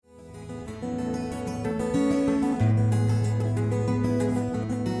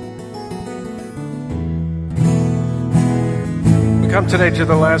come today to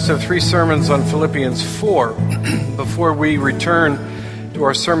the last of three sermons on Philippians 4 before we return to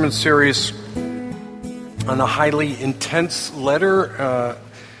our sermon series on the highly intense letter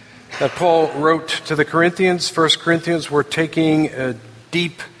that Paul wrote to the Corinthians. 1 Corinthians, we're taking a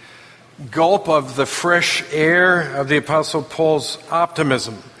deep gulp of the fresh air of the Apostle Paul's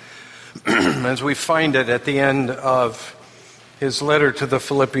optimism as we find it at the end of his letter to the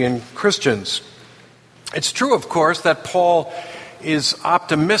Philippian Christians. It's true, of course, that Paul is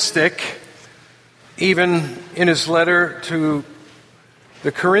optimistic even in his letter to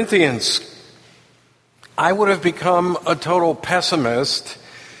the Corinthians. I would have become a total pessimist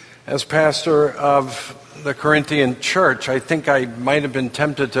as pastor of the Corinthian church. I think I might have been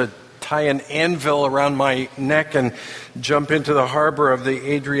tempted to tie an anvil around my neck and jump into the harbor of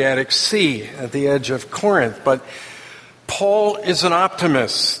the Adriatic Sea at the edge of Corinth. But Paul is an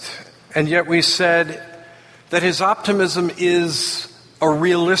optimist, and yet we said that his optimism is a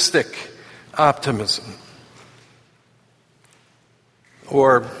realistic optimism,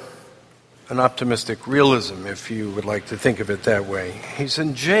 or an optimistic realism, if you would like to think of it that way. He's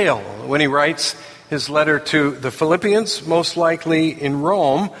in jail when he writes his letter to the Philippians, most likely in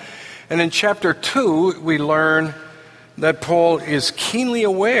Rome. And in chapter 2, we learn that Paul is keenly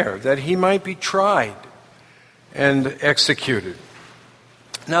aware that he might be tried and executed.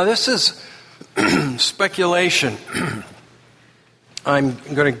 Now, this is speculation. I'm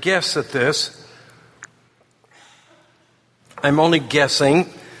going to guess at this. I'm only guessing,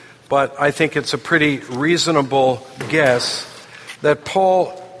 but I think it's a pretty reasonable guess that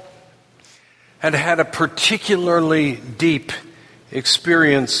Paul had had a particularly deep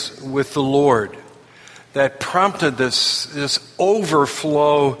experience with the Lord that prompted this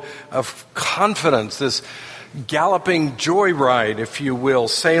overflow of confidence, this galloping joyride, if you will,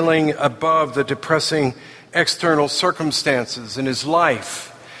 sailing above the depressing external circumstances in his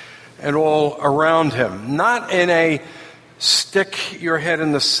life and all around him. Not in a stick your head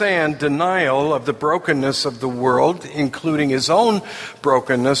in the sand denial of the brokenness of the world, including his own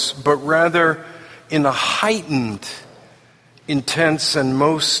brokenness, but rather in a heightened, intense, and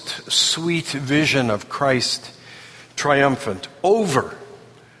most sweet vision of Christ triumphant over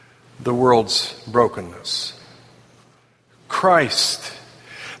the world's brokenness. Christ,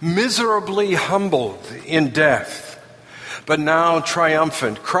 miserably humbled in death, but now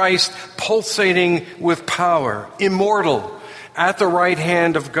triumphant. Christ pulsating with power, immortal, at the right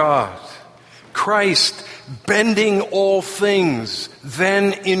hand of God. Christ bending all things,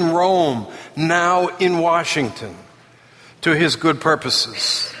 then in Rome, now in Washington, to his good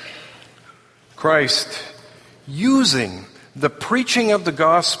purposes. Christ using the preaching of the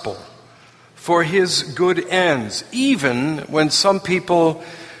gospel for his good ends, even when some people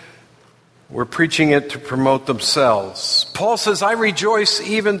were preaching it to promote themselves. Paul says, I rejoice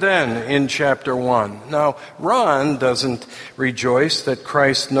even then in chapter 1. Now, Ron doesn't rejoice that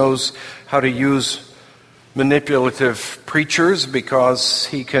Christ knows how to use manipulative preachers because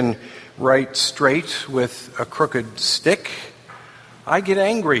he can write straight with a crooked stick. I get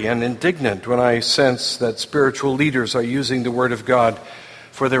angry and indignant when I sense that spiritual leaders are using the Word of God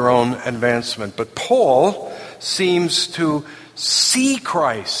for their own advancement. But Paul seems to see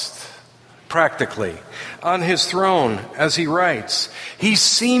Christ practically on his throne as he writes. He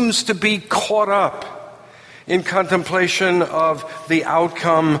seems to be caught up in contemplation of the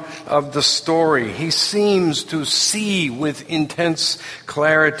outcome of the story. He seems to see with intense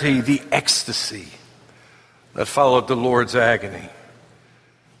clarity the ecstasy that followed the Lord's agony.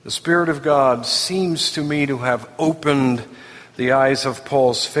 The Spirit of God seems to me to have opened the eyes of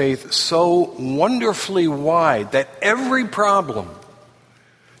Paul's faith so wonderfully wide that every problem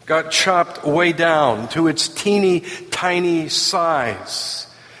got chopped way down to its teeny tiny size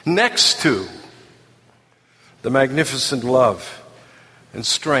next to the magnificent love and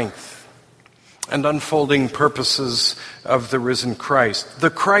strength and unfolding purposes of the risen Christ. The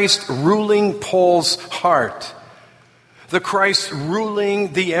Christ ruling Paul's heart. The Christ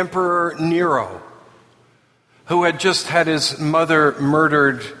ruling the Emperor Nero, who had just had his mother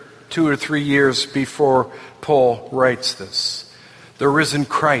murdered 2 or 3 years before Paul writes this. The risen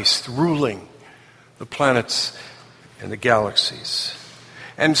Christ ruling the planets and the galaxies.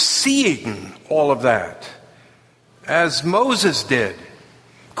 And seeing all of that, as Moses did,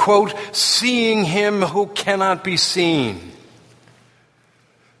 quote, seeing him who cannot be seen.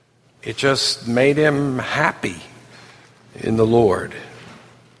 It just made him happy in the Lord,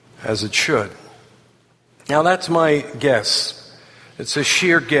 as it should. Now that's my guess. It's a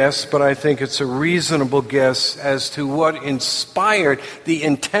sheer guess, but I think it's a reasonable guess as to what inspired the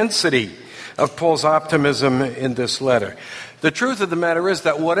intensity of Paul's optimism in this letter. The truth of the matter is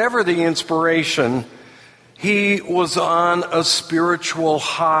that whatever the inspiration, he was on a spiritual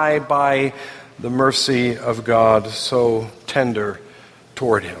high by the mercy of God, so tender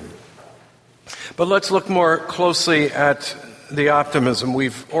toward him. But let's look more closely at the optimism.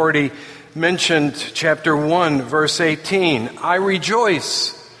 We've already mentioned chapter 1, verse 18. I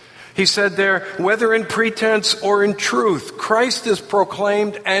rejoice. He said there, whether in pretense or in truth, Christ is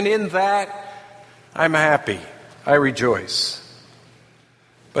proclaimed, and in that I'm happy. I rejoice.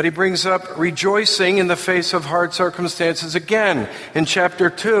 But he brings up rejoicing in the face of hard circumstances again. In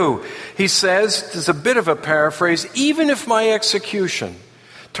chapter 2, he says, there's a bit of a paraphrase, even if my execution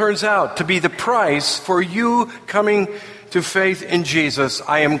turns out to be the price for you coming to faith in Jesus,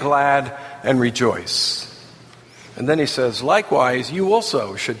 I am glad and rejoice. And then he says, likewise, you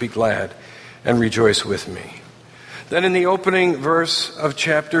also should be glad and rejoice with me. Then in the opening verse of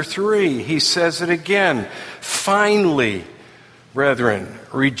chapter 3, he says it again, finally, brethren,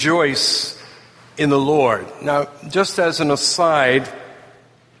 rejoice in the Lord. Now, just as an aside,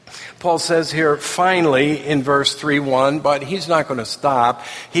 Paul says here, finally, in verse 3:1, but he's not going to stop.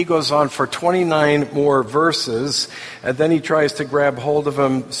 He goes on for 29 more verses, and then he tries to grab hold of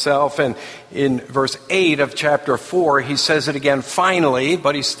himself, and in verse 8 of chapter 4, he says it again, finally,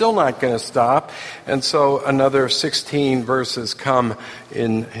 but he's still not going to stop, and so another 16 verses come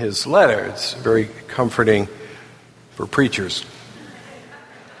in his letter. It's very comforting for preachers.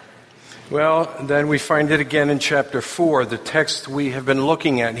 Well, then we find it again in chapter 4, the text we have been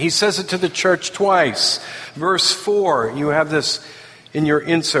looking at. He says it to the church twice. Verse 4, you have this in your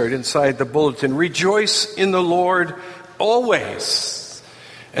insert inside the bulletin. Rejoice in the Lord always.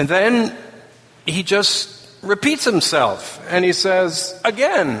 And then he just repeats himself, and he says,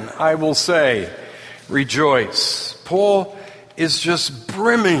 again, I will say, rejoice. Paul is just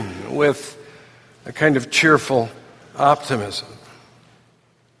brimming with a kind of cheerful optimism.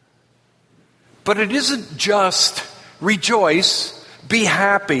 But it isn't just rejoice, be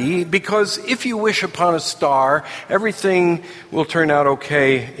happy, because if you wish upon a star, everything will turn out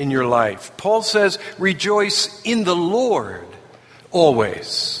okay in your life. Paul says, rejoice in the Lord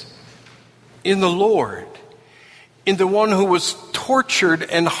always. In the Lord. In the one who was tortured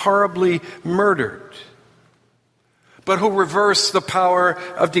and horribly murdered, but who reversed the power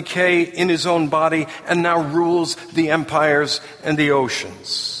of decay in his own body and now rules the empires and the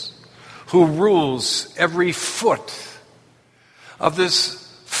oceans. Who rules every foot of this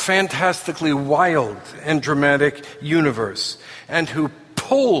fantastically wild and dramatic universe, and who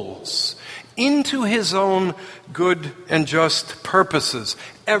pulls into his own good and just purposes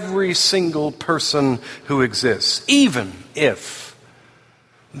every single person who exists, even if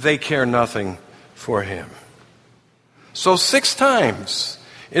they care nothing for him. So 6 times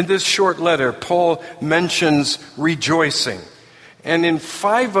in this short letter, Paul mentions rejoicing. And in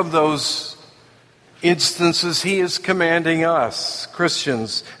 5 of those instances, he is commanding us,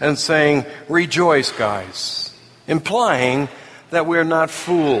 Christians, and saying, rejoice, guys, implying that we're not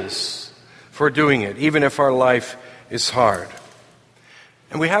fools for doing it, even if our life is hard.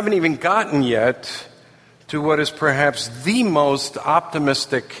 And we haven't even gotten yet to what is perhaps the most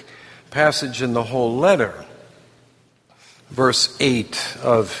optimistic passage in the whole letter, verse 8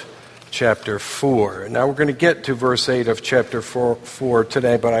 of chapter 4. Now we're going to get to verse 8 of chapter 4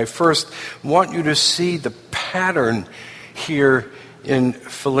 today, but I first want you to see the pattern here in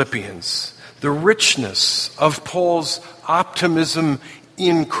Philippians, the richness of Paul's optimism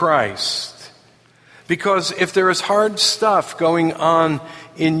in Christ. Because if there is hard stuff going on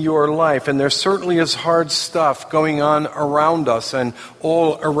in your life, and there certainly is hard stuff going on around us and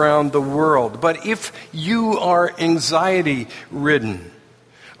all around the world, but if you are anxiety-ridden,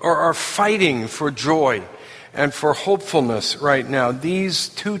 or are fighting for joy and for hopefulness right now, these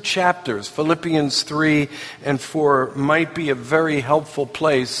 2 chapters, Philippians 3 and 4, might be a very helpful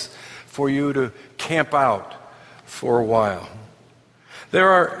place for you to camp out for a while. There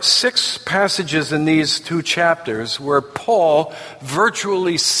are 6 passages in these 2 chapters where Paul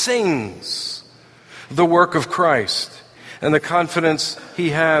virtually sings the work of Christ and the confidence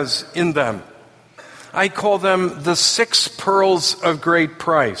he has in them. I call them the 6 pearls of great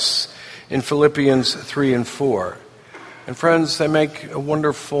price in Philippians 3 and 4. And friends, they make a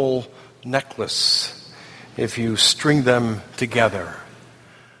wonderful necklace if you string them together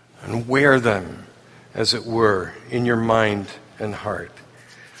and wear them, as it were, in your mind and heart.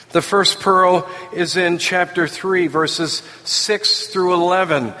 The first pearl is in chapter 3, verses 6 through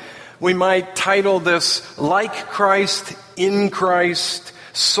 11. We might title this, Like Christ, in Christ,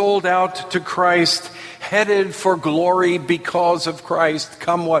 sold out to Christ, headed for glory because of Christ,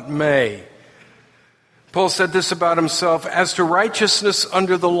 come what may. Paul said this about himself: "As to righteousness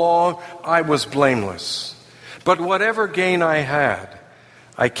under the law, I was blameless. But whatever gain I had,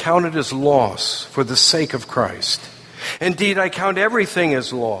 I counted as loss for the sake of Christ. Indeed, I count everything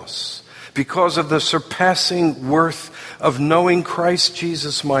as loss because of the surpassing worth of knowing Christ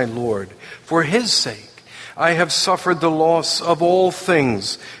Jesus my Lord. For his sake, I have suffered the loss of all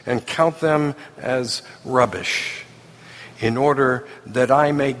things and count them as rubbish, in order that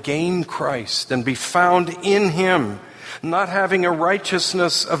I may gain Christ and be found in him, not having a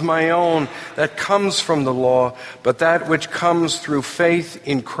righteousness of my own that comes from the law, but that which comes through faith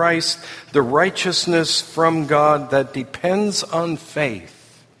in Christ, the righteousness from God that depends on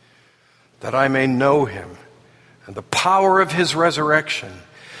faith, that I may know him and the power of his resurrection,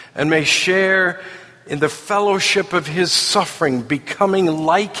 and may share in the fellowship of his suffering, becoming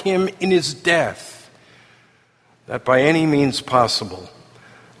like him in his death, that by any means possible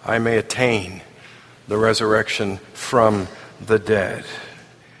I may attain the resurrection from the dead."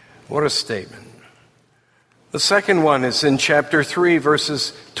 What a statement. The second one is in chapter 3,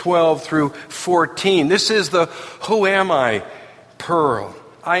 verses 12 through 14. This is the "Who am I?" pearl.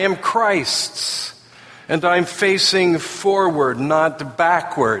 I am Christ's, and I'm facing forward, not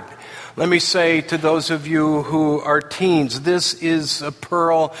backward. Let me say to those of you who are teens, this is a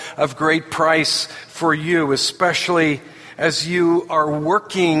pearl of great price for you, especially as you are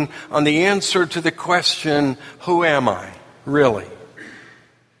working on the answer to the question, who am I, really?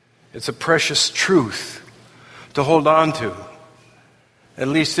 It's a precious truth to hold on to, at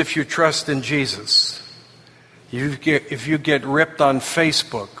least if you trust in Jesus. If you get ripped on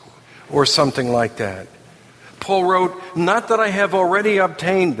Facebook or something like that. Paul wrote, "Not that I have already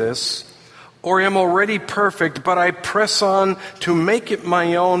obtained this, or am already perfect, but I press on to make it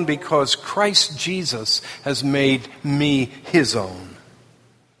my own because Christ Jesus has made me his own."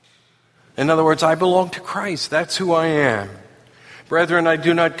 In other words, I belong to Christ. That's who I am. Brethren, I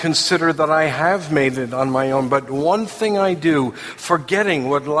do not consider that I have made it on my own, but one thing I do, forgetting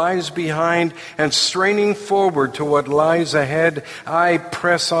what lies behind and straining forward to what lies ahead, I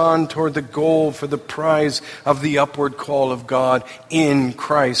press on toward the goal for the prize of the upward call of God in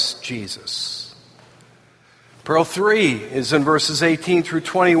Christ Jesus. Pearl 3 is in verses 18 through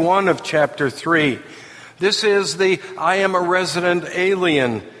 21 of chapter 3. This is the "I am a resident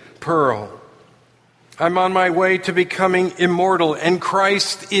alien" pearl. I'm on my way to becoming immortal, and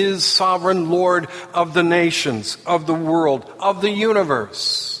Christ is sovereign Lord of the nations, of the world, of the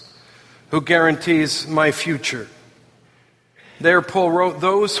universe, who guarantees my future. There, Paul wrote,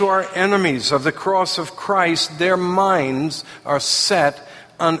 those who are enemies of the cross of Christ, their minds are set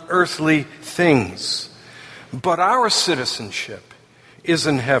on earthly things. But our citizenship is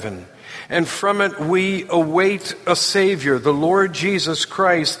in heaven, and from it we await a Savior, the Lord Jesus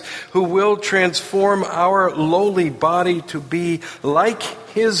Christ, who will transform our lowly body to be like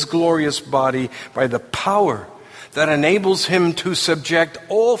his glorious body by the power that enables him to subject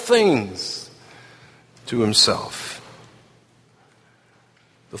all things to himself.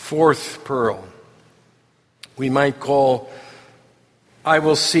 The fourth pearl we might call, "I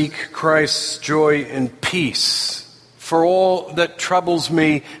will seek Christ's joy and peace for all that troubles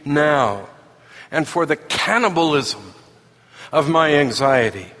me now, and for the cannibalism of my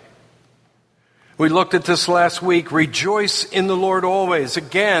anxiety." We looked at this last week. Rejoice in the Lord always.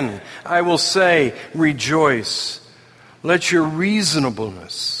 Again, I will say, rejoice. Let your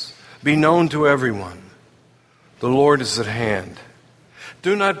reasonableness be known to everyone. The Lord is at hand.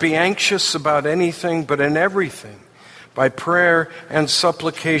 Do not be anxious about anything, but in everything, by prayer and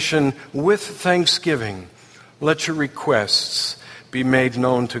supplication with thanksgiving, let your requests be made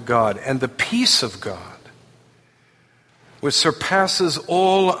known to God. And the peace of God, which surpasses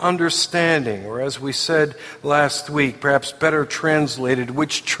all understanding, or as we said last week, perhaps better translated,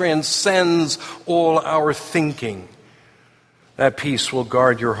 which transcends all our thinking, that peace will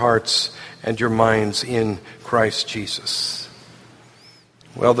guard your hearts and your minds in Christ Jesus.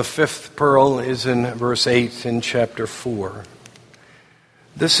 Well, the fifth pearl is in verse 8 in chapter 4.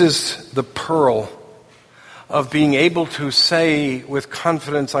 This is the pearl of being able to say with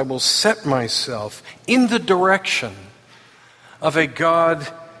confidence, I will set myself in the direction of a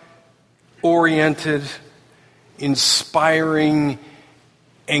God-oriented, inspiring,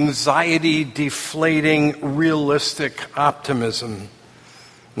 anxiety-deflating, realistic optimism.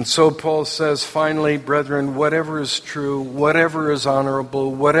 And so Paul says, finally, brethren, whatever is true, whatever is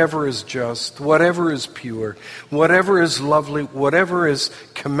honorable, whatever is just, whatever is pure, whatever is lovely, whatever is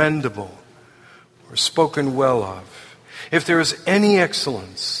commendable, or spoken well of, if there is any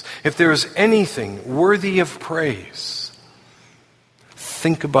excellence, if there is anything worthy of praise,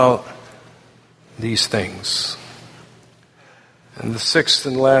 think about these things. And the sixth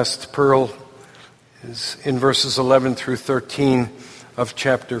and last pearl is in verses 11 through 13 of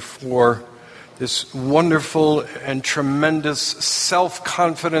chapter 4. This wonderful and tremendous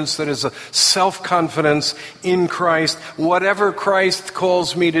self-confidence that is a self-confidence in Christ. Whatever Christ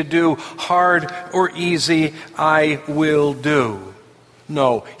calls me to do, hard or easy, I will do.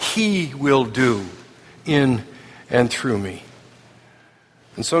 No, He will do in and through me.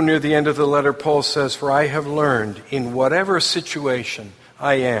 And so near the end of the letter, Paul says, "For I have learned in whatever situation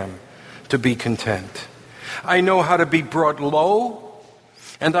I am to be content. I know how to be brought low,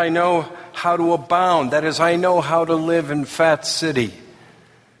 and I know how to abound." That is, I know how to live in Fat City.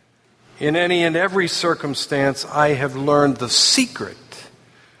 In any and every circumstance, I have learned the secret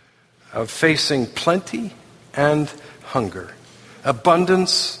of facing plenty and hunger,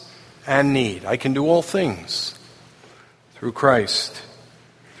 abundance and need. I can do all things through Christ,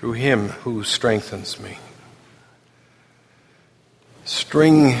 through Him who strengthens me.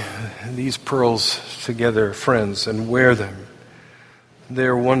 String these pearls together, friends, and wear them.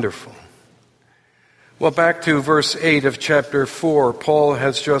 They're wonderful. Well, back to verse 8 of chapter 4, Paul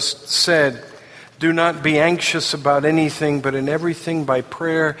has just said, "Do not be anxious about anything, but in everything by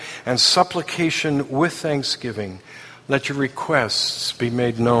prayer and supplication with thanksgiving, let your requests be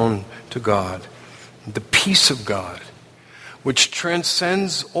made known to God. The peace of God, which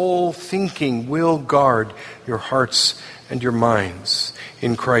transcends all thinking, will guard your hearts and your minds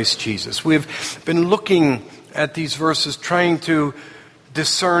in Christ Jesus." We've been looking at these verses, trying to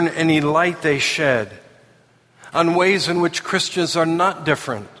discern any light they shed on ways in which Christians are not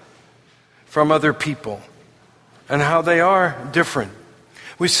different from other people and how they are different.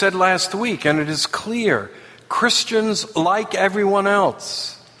 We said last week, and it is clear, Christians, like everyone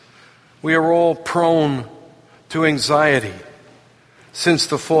else, we are all prone to anxiety since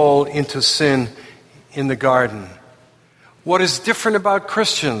the fall into sin in the garden. What is different about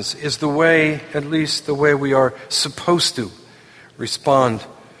Christians is the way, at least the way we are supposed to respond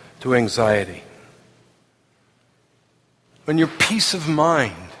to anxiety. When your peace of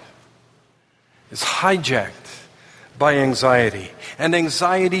mind is hijacked by anxiety, and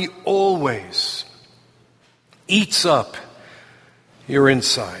anxiety always eats up your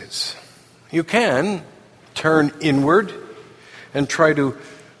insides, you can turn inward and try to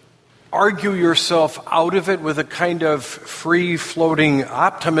argue yourself out of it with a kind of free-floating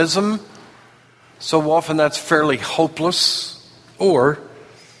optimism. So often that's fairly hopeless. Or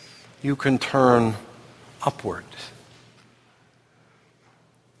you can turn upward.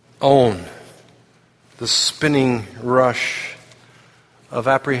 Own the spinning rush of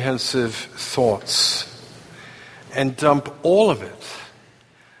apprehensive thoughts and dump all of it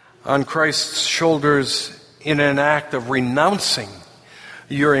on Christ's shoulders in an act of renouncing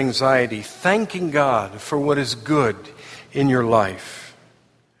your anxiety, thanking God for what is good in your life,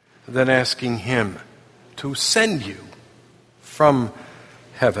 then asking Him to send you from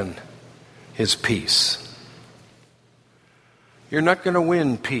heaven His peace. You're not going to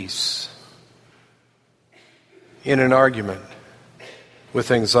win peace in an argument with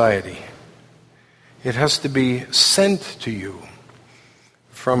anxiety. It has to be sent to you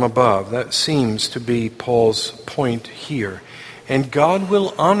from above. That seems to be Paul's point here. And God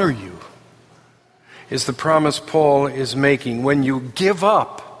will honor you, is the promise Paul is making, when you give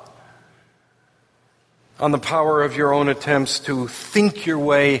up on the power of your own attempts to think your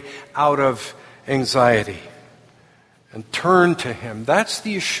way out of anxiety and turn to Him. That's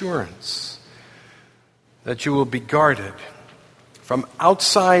the assurance that you will be guarded from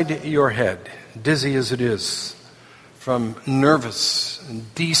outside your head, dizzy as it is, from nervous and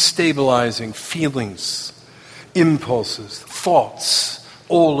destabilizing feelings, impulses, thoughts,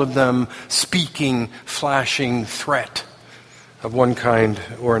 all of them speaking, flashing threat of one kind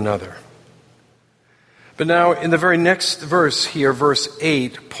or another. But now, in the very next verse here, verse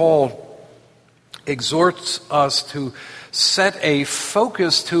 8, Paul exhorts us to set a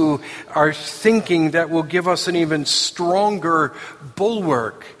focus to our thinking that will give us an even stronger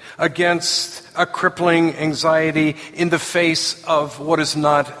bulwark against a crippling anxiety in the face of what is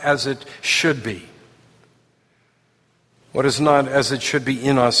not as it should be. What is not as it should be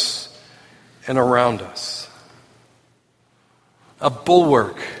in us and around us. A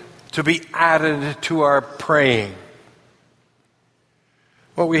bulwark to be added to our praying.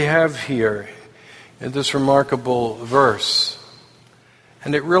 What we have here in this remarkable verse,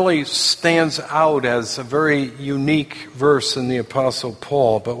 and it really stands out as a very unique verse in the Apostle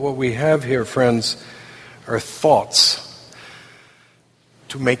Paul, but what we have here, friends, are thoughts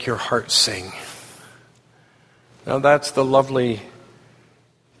to make your heart sing. Now that's the lovely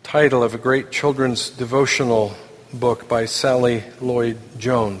title of a great children's devotional book by Sally Lloyd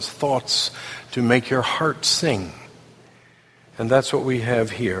Jones, Thoughts to Make Your Heart Sing. And that's what we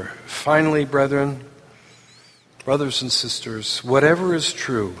have here. Finally, brethren, brothers and sisters, whatever is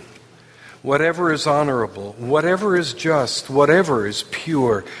true, whatever is honorable, whatever is just, whatever is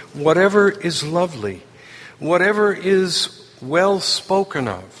pure, whatever is lovely, whatever is well spoken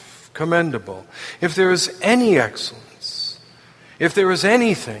of, commendable, if there is any excellence, if there is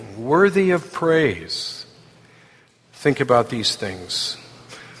anything worthy of praise, think about these things.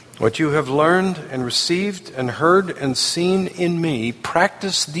 What you have learned and received and heard and seen in me,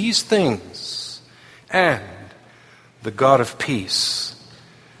 practice these things, and the God of peace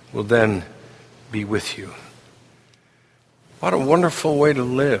will then be with you. What a wonderful way to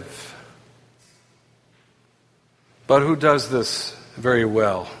live. But who does this very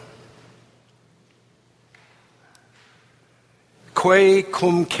well? Quae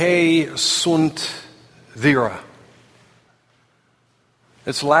cumque sunt vera.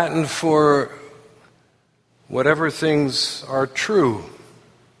 It's Latin for whatever things are true.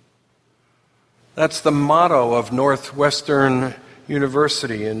 That's the motto of Northwestern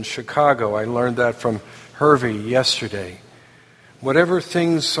University in Chicago. I learned that from Hervey yesterday. Whatever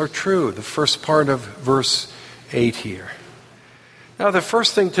things are true, the first part of verse 8 here. Now, the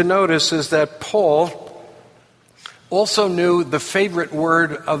first thing to notice is that Paul also knew the favorite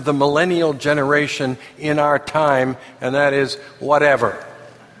word of the millennial generation in our time, and that is whatever.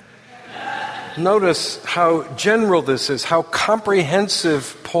 Notice how general this is, how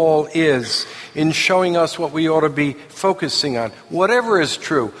comprehensive Paul is in showing us what we ought to be focusing on. Whatever is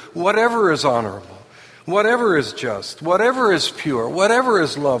true, whatever is honorable, whatever is just, whatever is pure, whatever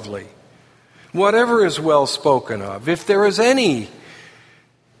is lovely, whatever is well spoken of, if there is any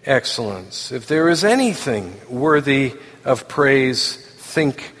excellence, if there is anything worthy of praise,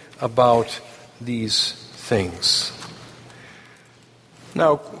 think about these things.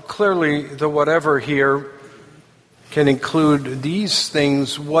 Now, clearly, the whatever here can include these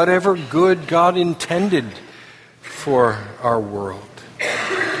things, whatever good God intended for our world.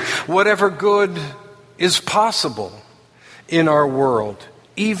 Whatever good is possible in our world,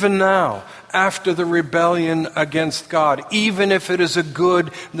 even now, after the rebellion against God, even if it is a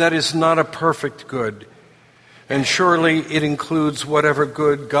good that is not a perfect good. And surely it includes whatever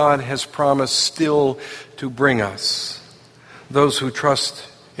good God has promised still to bring us. Those who trust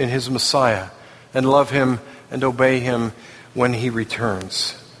in His Messiah and love Him and obey Him when He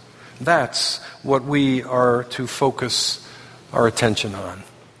returns. That's what we are to focus our attention on.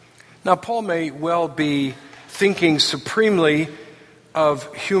 Now, Paul may well be thinking supremely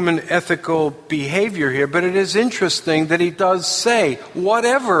of human ethical behavior here, but it is interesting that he does say,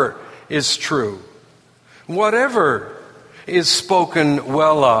 whatever is true, whatever is spoken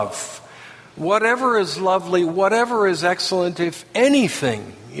well of, whatever is lovely, whatever is excellent, if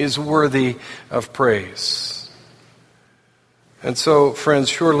anything is worthy of praise. And so, friends,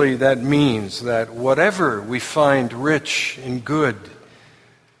 surely that means that whatever we find rich and good,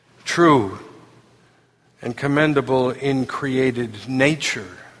 true, and commendable in created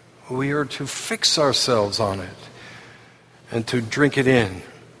nature, we are to fix ourselves on it and to drink it in.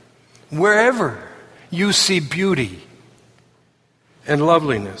 Wherever you see beauty and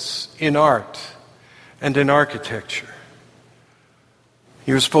loveliness in art and in architecture,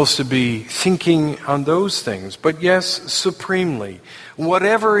 you're supposed to be thinking on those things. But yes, supremely,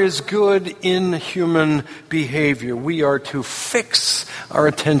 whatever is good in human behavior, we are to fix our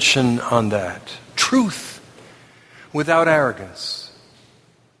attention on that. Truth without arrogance.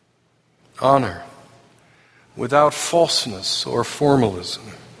 Honor without falseness or formalism.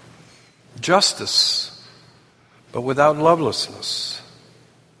 Justice, but without lovelessness.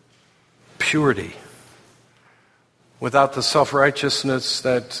 Purity without the self-righteousness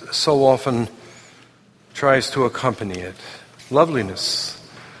that so often tries to accompany it. Loveliness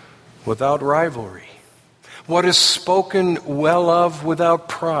without rivalry. What is spoken well of without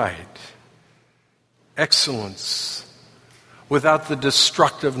pride. Excellence without the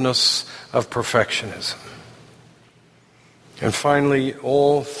destructiveness of perfectionism. And finally,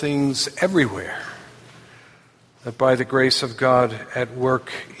 all things everywhere that by the grace of God at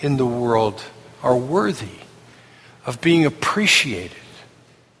work in the world are worthy of being appreciated,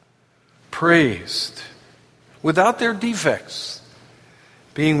 praised, without their defects,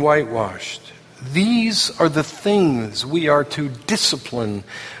 being whitewashed. These are the things we are to discipline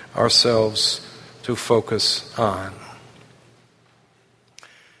ourselves to focus on.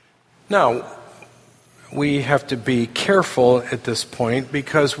 Now, we have to be careful at this point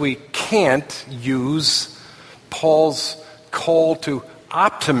because we can't use Paul's call to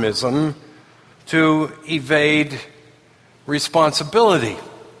optimism to evade responsibility.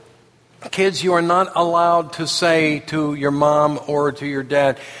 Kids, you are not allowed to say to your mom or to your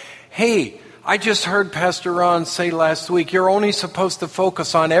dad, "Hey, I just heard Pastor Ron say last week, you're only supposed to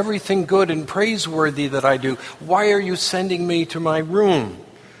focus on everything good and praiseworthy that I do. Why are you sending me to my room?"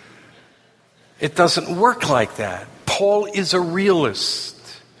 It doesn't work like that. Paul is a realist.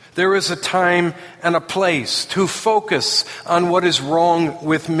 There is a time and a place to focus on what is wrong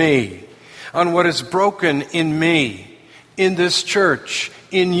with me, on what is broken in me, in this church,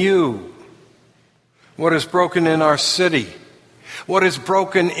 in you, what is broken in our city, what is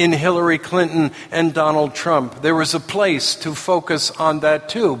broken in Hillary Clinton and Donald Trump. There is a place to focus on that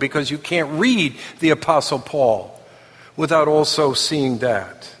too, because you can't read the Apostle Paul without also seeing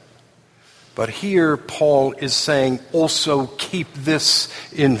that. But here Paul is saying, also keep this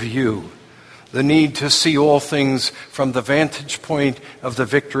in view. The need to see all things from the vantage point of the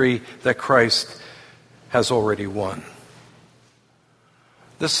victory that Christ has already won.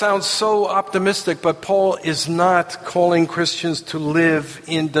 This sounds so optimistic, but Paul is not calling Christians to live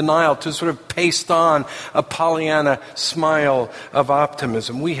in denial, to sort of paste on a Pollyanna smile of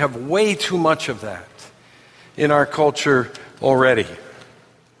optimism. We have way too much of that in our culture already.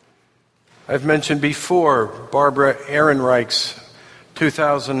 I've mentioned before Barbara Ehrenreich's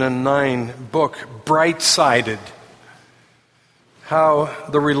 2009 book, Bright-Sided, how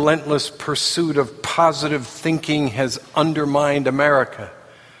the relentless pursuit of positive thinking has undermined America.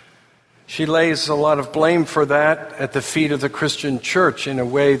 She lays a lot of blame for that at the feet of the Christian church in a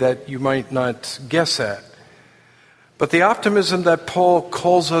way that you might not guess at. But the optimism that Paul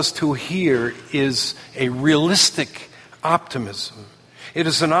calls us to here is a realistic optimism. It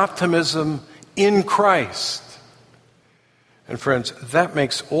is an optimism in Christ. And friends, that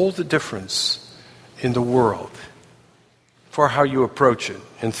makes all the difference in the world for how you approach it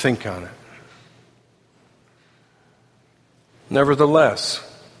and think on it. Nevertheless,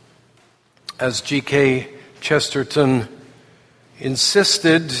 as G.K. Chesterton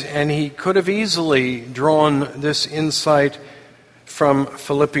insisted, and he could have easily drawn this insight from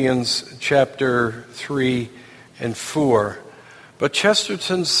Philippians chapter 3 and 4, but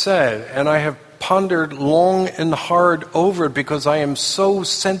Chesterton said, and I have pondered long and hard over it because I am so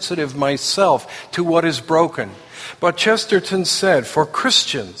sensitive myself to what is broken. But Chesterton said, for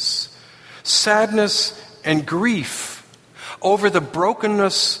Christians, sadness and grief over the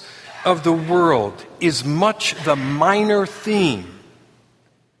brokenness of the world is much the minor theme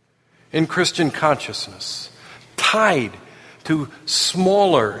in Christian consciousness, tied to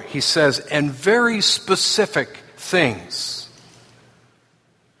smaller, he says, and very specific things.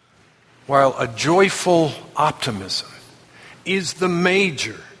 While a joyful optimism is the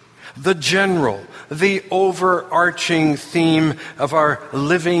major, the general, the overarching theme of our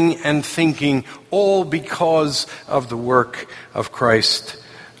living and thinking, all because of the work of Christ,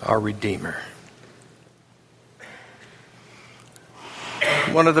 our Redeemer.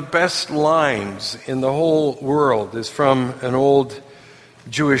 One of the best lines in the whole world is from an old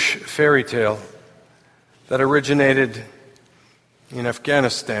Jewish fairy tale that originated in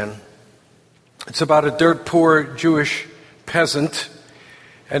Afghanistan. It's about a dirt poor Jewish peasant,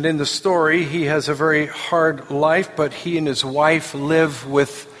 and in the story he has a very hard life, but he and his wife live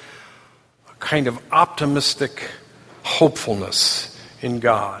with a kind of optimistic hopefulness in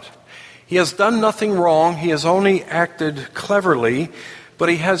God. He has done nothing wrong, he has only acted cleverly, but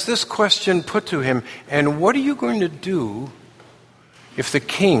he has this question put to him, and what are you going to do if the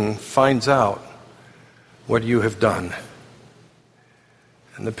king finds out what you have done?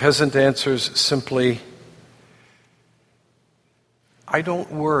 And the peasant answers simply, I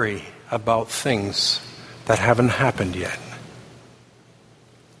don't worry about things that haven't happened yet.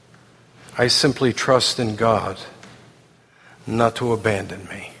 I simply trust in God not to abandon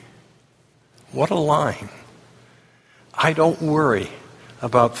me. What a line. I don't worry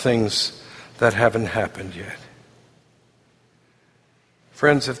about things that haven't happened yet.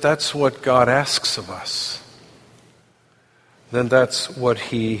 Friends, if that's what God asks of us, then that's what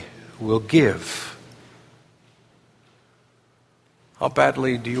He will give. How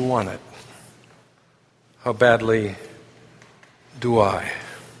badly do you want it? How badly do I?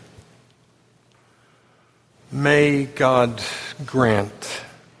 May God grant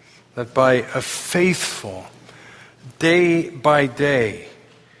that by a faithful, day-by-day,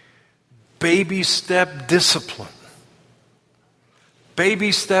 baby step discipline,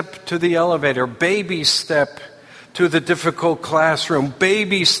 baby step to the elevator, baby step to the difficult classroom.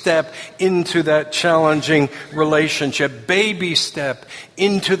 Baby step into that challenging relationship. Baby step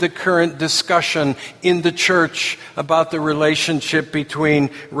into the current discussion in the church about the relationship between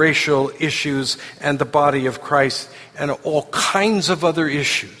racial issues and the body of Christ and all kinds of other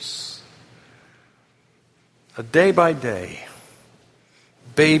issues. A day by day,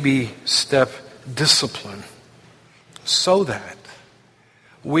 baby step discipline, so that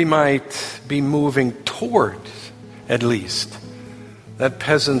we might be moving toward, at least, that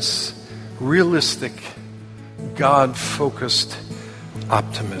peasant's realistic, God-focused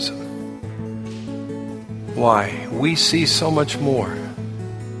optimism. Why? We see so much more.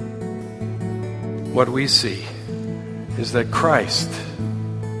 What we see is that Christ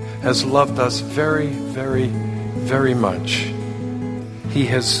has loved us very, very, very much. He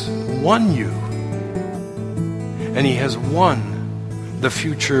has won you, and He has won the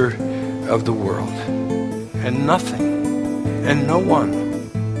future of the world. And nothing and no one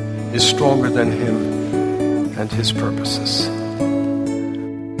is stronger than Him and His purposes.